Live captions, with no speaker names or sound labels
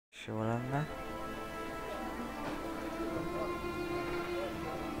Jó lenne.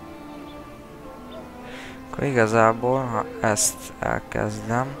 Akkor igazából, ha ezt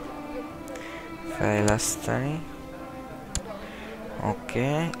elkezdem fejleszteni,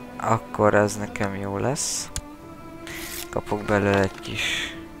 oké, akkor ez nekem jó lesz. Kapok belőle egy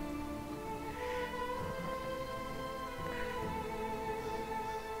kis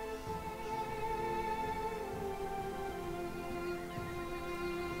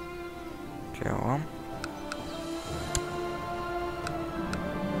jó.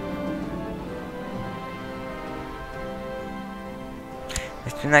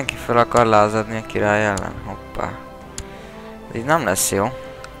 Itt mindenki fel akar lázadni a király ellen. Hoppá. Ez így nem lesz jó.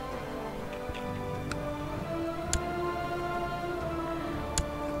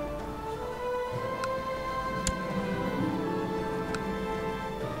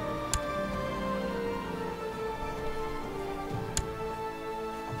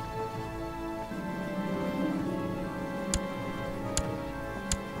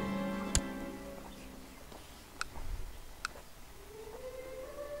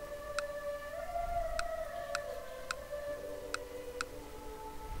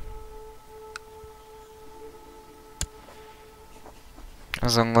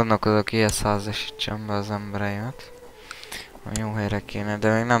 Azon gondolkodok, ilyes házasítsam be az embereimet. A jó helyre kéne,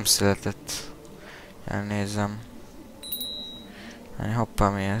 de még nem született. Elnézem. Hoppá,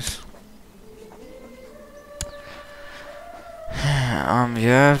 mi ez?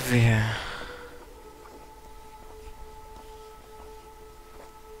 Amjövje.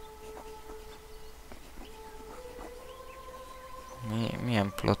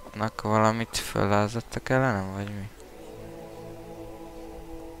 Milyen plotnak? Valamit fellázadtak ellenem, vagy mi?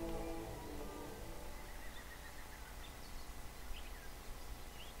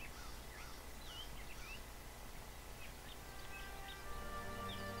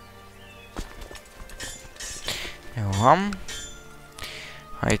 Jó van.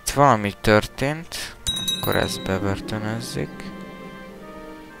 Ha itt valami történt, akkor ezt bebörtönözzük.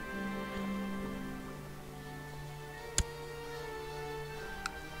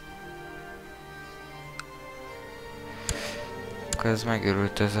 Akkor ez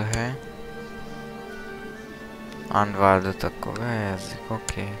megörült ez a hely. Unwildot akkor behelyezzük,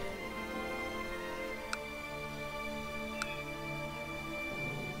 oké.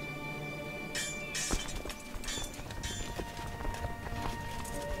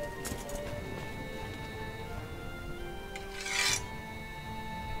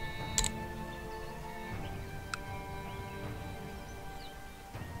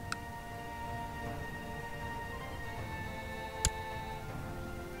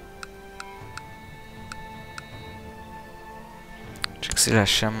 Csak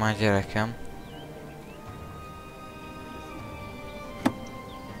szülessen már gyerekem.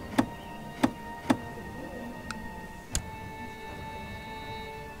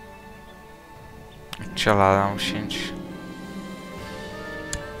 Családom sincs.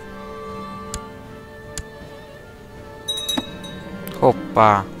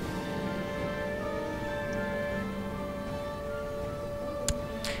 Hoppá!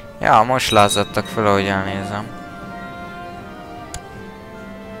 Ja, most lázadtak fel, ahogy elnézem.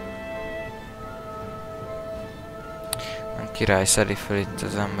 Király szedi fel itt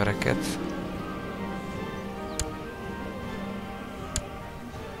az embereket.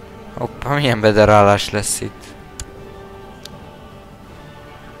 Hoppá, milyen bedarálás lesz itt.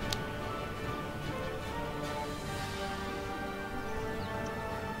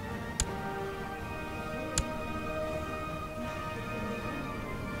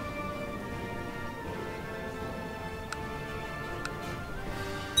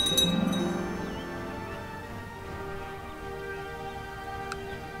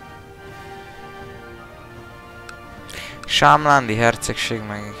 Sámlándi hercegség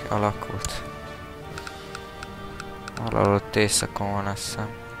meg alakult. Valahol ott északon van, azt hiszem.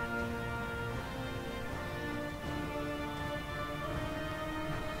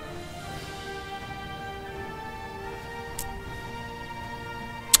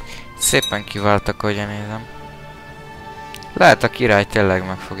 Szépen kiváltak, ahogy nézem. Lehet a király tényleg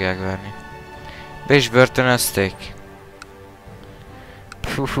meg fogják verni. Be is börtönözték.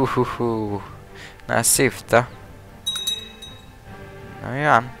 Na, szívta. Na,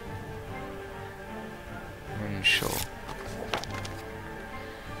 jön. Show.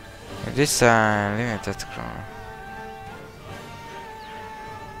 This limited chrono.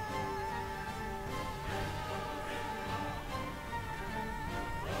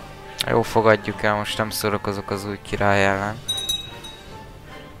 Jó, fogadjuk el, most nem szórakozok az új király ellen.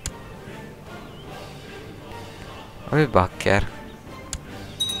 Új bakker.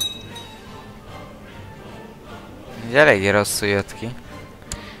 Ugye eléggé rosszul jött ki.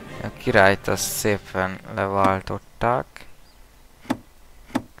 A királyt azt szépen leváltották.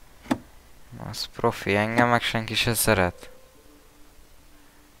 Az profi, engem meg senki se szeret.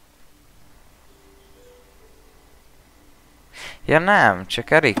 Ja nem,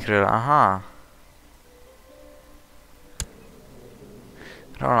 csak Erikről, aha.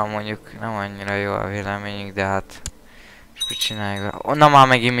 Róla mondjuk nem annyira jó a véleményük, de hát... És mit csináljuk? Na már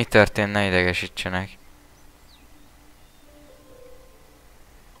megint mi történt, ne idegesítsenek.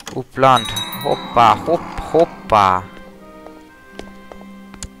 Upland, hoppá, hoppá.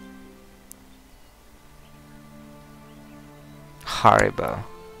 Horrible.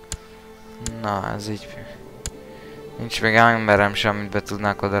 Na, ez így... Nincs még emberem sem, amit be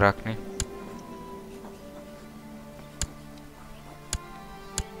tudnák oda rakni.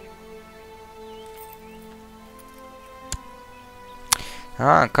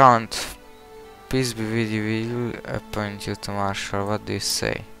 Count. Peace be with you, will appoint you to marshal. What do you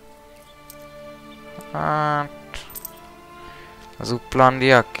say? Hát... Az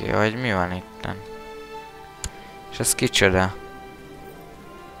uplandiaké, vagy mi van itten? És ez kicsoda?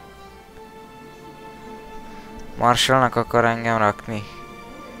 Marshallnak akar engem rakni?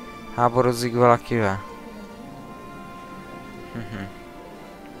 Háborúzik valakivel?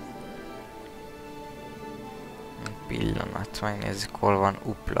 Pillanat, megnézzük, hol van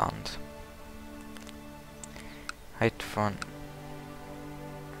Upland. Ha itt van...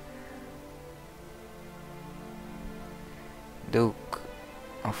 Duke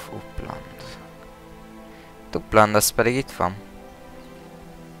of Upland. Upland, az pedig itt van.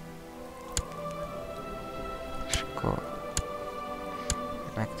 És akkor...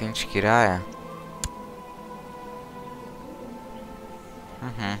 Meg nincs királya?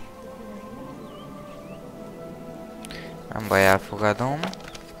 Nem baj, elfogadom.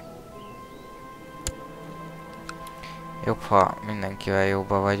 Jobb, ha mindenkivel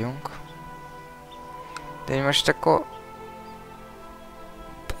jóba vagyunk. De én most akkor...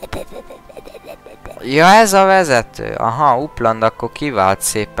 Ja, ez a vezető. Aha, Upland akkor kivált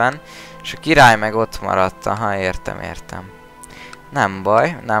szépen. És a király meg ott maradt. Aha, értem. Nem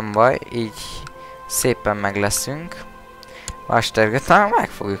baj. Így szépen meg leszünk. Vasterget, meg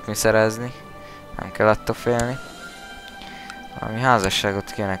fogjuk mi szerezni. Nem kell attól félni. Valami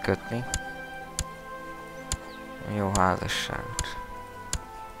házasságot kéne kötni. Jó házasságot.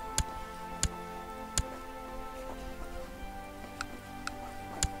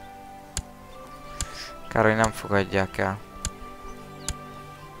 Kár, hogy nem fogadják el.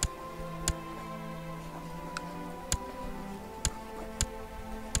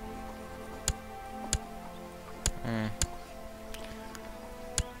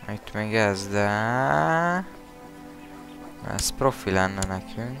 Itt még ez, de... Ez profi lenne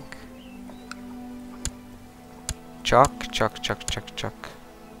nekünk. Csak.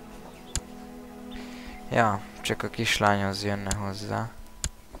 Ja, csak a kislányhoz jönne hozzá.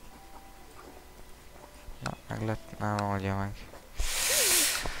 Na, meg lett, nem oldja meg.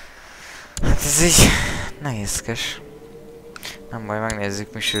 Hát ez így nehézkes. Nem baj,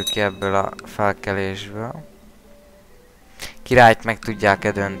 megnézzük, mi sül ki ebből a felkelésből. Királyt meg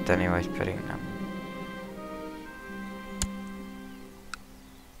tudják-e dönteni, vagy pedig nem.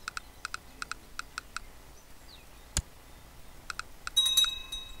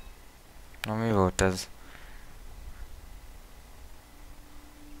 Na, mi volt ez?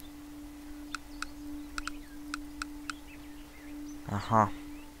 Aha.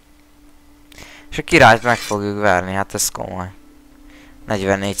 És a királyt meg fogjuk verni, hát ez komoly.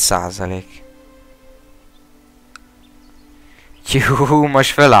 44%. Jú,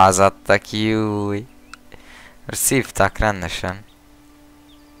 most felázadtak, júj. Szívták rendesen.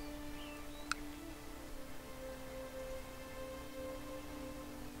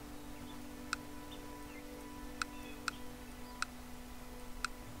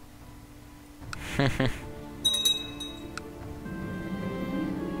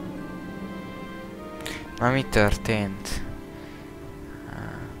 Na, mi történt?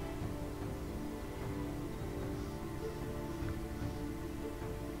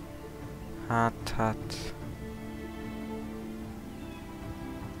 Hát...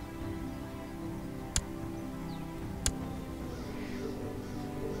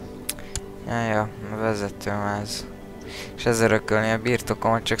 Ja, a vezetőm ez. És ez örökölni a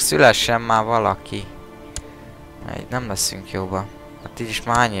birtokomat, csak szülessen már valaki. Így nem leszünk jóba. Hát így is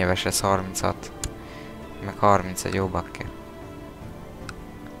már hány éves ez? 36. Meg 31 jó bakker.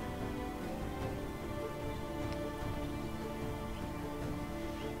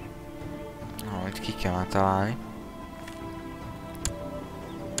 Itt ki kell találni.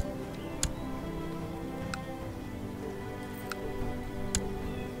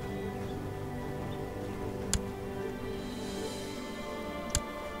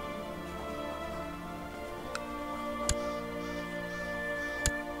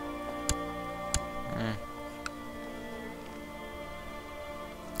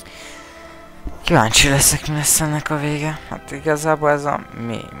 Kíváncsi leszek, mi lesz ennek a vége. Hát igazából ez a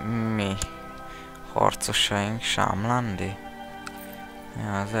mi harcosaink, Sámlandi.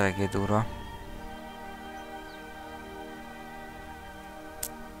 Ja, az eléggé durva.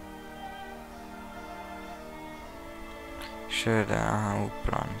 Sőde, aha,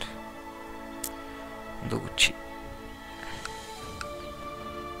 Upland. Ducsi.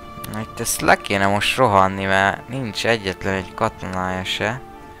 Itt ezt le kéne most rohanni, mert nincs egyetlen egy katonája se.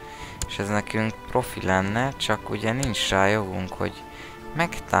 És ez nekünk profi lenne, csak ugye nincs rá jogunk, hogy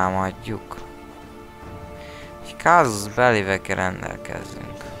megtámadjuk. Egy casus bellivel kell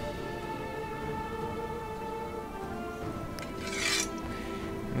rendelkezzünk.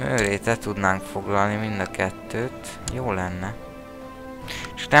 Mőrét tudnánk foglalni mind a kettőt. Jó lenne.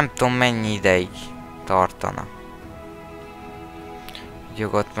 És nem tudom mennyi ideig tartana.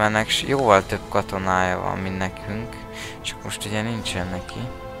 Jogot mennek, jóval több katonája van, mint nekünk. Csak most ugye nincsen neki.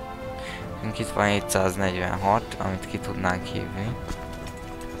 Itt van 746, amit ki tudnánk hívni.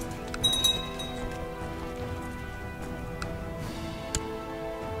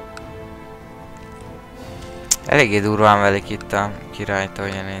 Eléggé durván velik itt a királyt,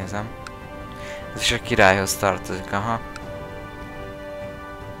 ahogy én nézem. Ez is a királyhoz tartozik, aha.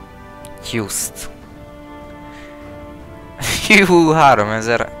 Just. Hú,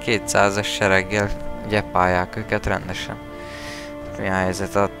 3200-as sereggel gyepálják őket rendesen. Mi a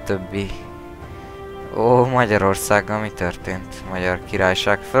helyzet a többi? Ó, Magyarországgal mi történt? Magyar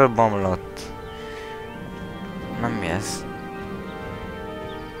Királyság fölbomlott. Nem mi ez?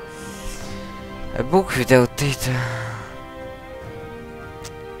 A book videót itt.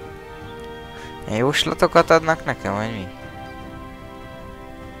 Jóslatokat adnak nekem, vagy mi?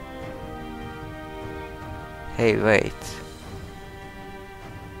 Hey, wait.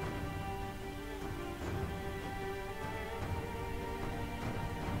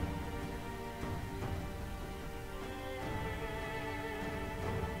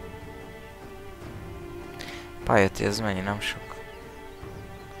 Pályati, ez mennyi? Nem sok.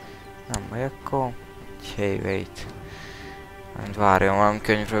 Nem baj, akkor... Hey, wait. Majd várjon, valami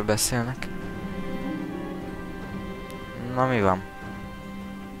könyvről beszélnek. Na, mi van?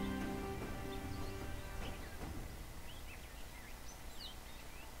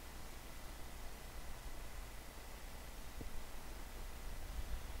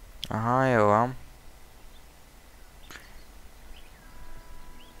 Aha, jó van.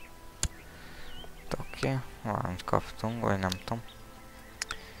 Oké, valamit kaptunk, vagy nem tudom.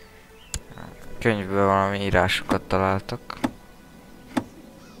 Könyvből valami írásokat találtak.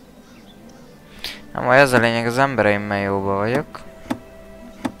 Nem baj, ez a lényeg, az embereimmel jóba vagyok.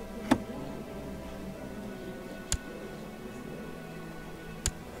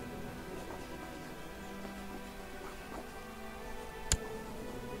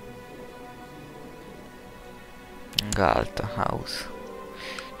 Gálta house.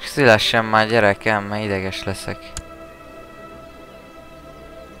 Szülessen már gyerekem, mert ideges leszek.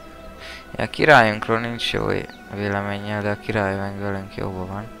 Ja, a királyunkról nincs jó véleménnyel, de a király meg velünk jóban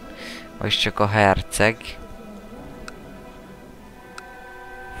van. Vagyis csak a herceg.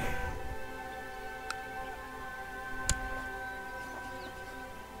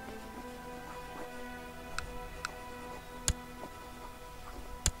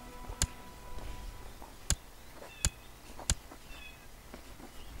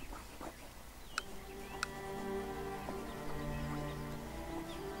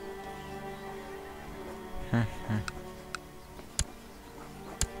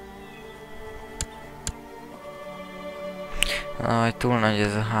 Aj, túl nagy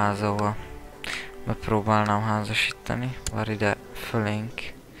ez a ház, ahol bepróbálnám házasítani, bár ide fölénk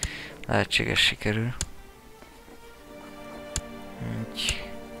lehetséges sikerül.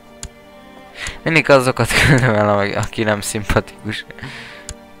 Így. Mindig azokat küldöm el, aki nem szimpatikus.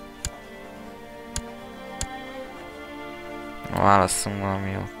 Válasszunk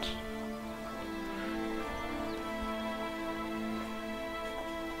valami jót.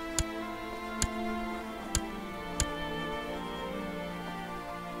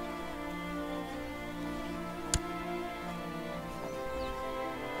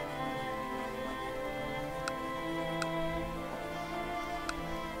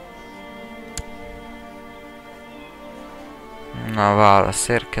 Na, a válasz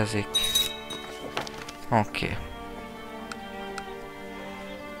érkezik. Oké.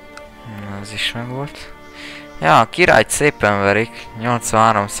 Ez is megvolt. Ja, a királyt szépen verik.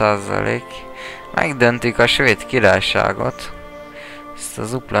 83%. Megdöntik a svéd királyságot. Ezt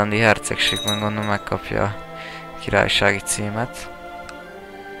az uplandi hercegség meg gondolom megkapja a királysági címet.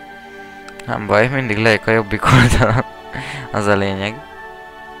 Nem baj, mindig lejük a jobbik oldalon. Az a lényeg.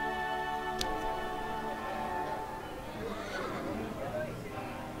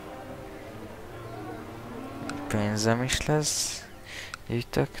 Pénzem is lesz.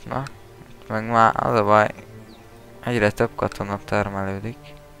 Gyűjtök, na. Meg már az a baj. Egyre több katona termelődik.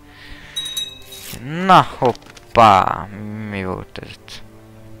 Na hoppá! Mi volt ez itt?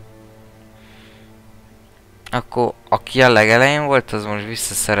 Akkor aki a legelején volt, az most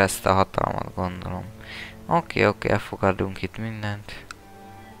visszaszerezte a hatalmat, gondolom. Oké, elfogadunk itt mindent.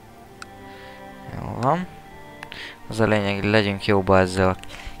 Jó van. Az a lényeg, hogy legyünk jóba ezzel a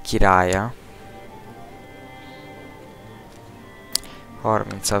királlyal.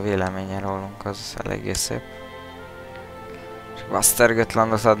 30 a véleménye rólunk, az eléggé szép. Csak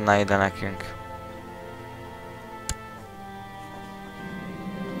Vastergötlandot adná ide nekünk.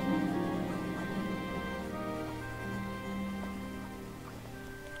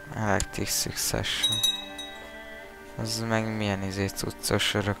 Electric Succession. Az meg milyen izé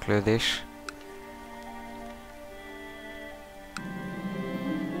cuccos öröklődés.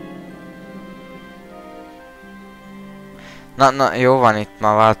 Na, jó van, itt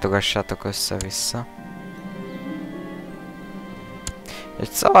már váltogassátok össze-vissza.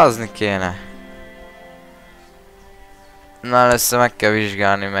 Egy szavazni kéne. Na, először meg kell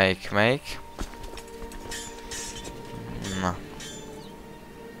vizsgálni melyik. Na.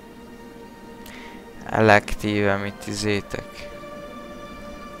 Elektíve mit izétek?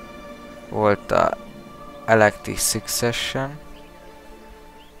 Volt a Electric Succession.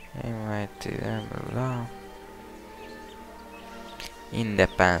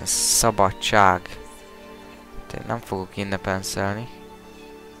 Independence, szabadság. Én nem fogok independence-elni.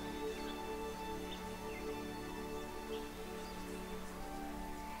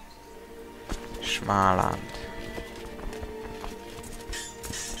 Smáland.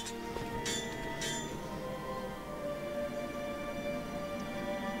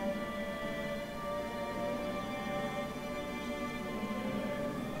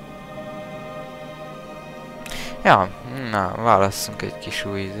 Ja, na, válasszunk egy kis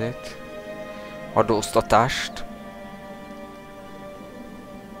új ízét. Adóztatást.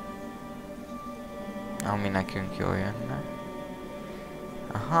 Ami nekünk jól jönne.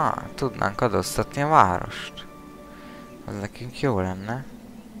 Aha, tudnánk adóztatni a várost. Az nekünk jó lenne.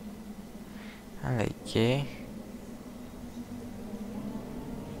 Eléggé.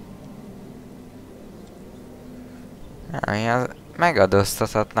 Ja,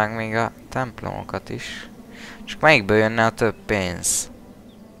 megadóztathatnánk még a templomokat is. Csak melyikből jönne a több pénz?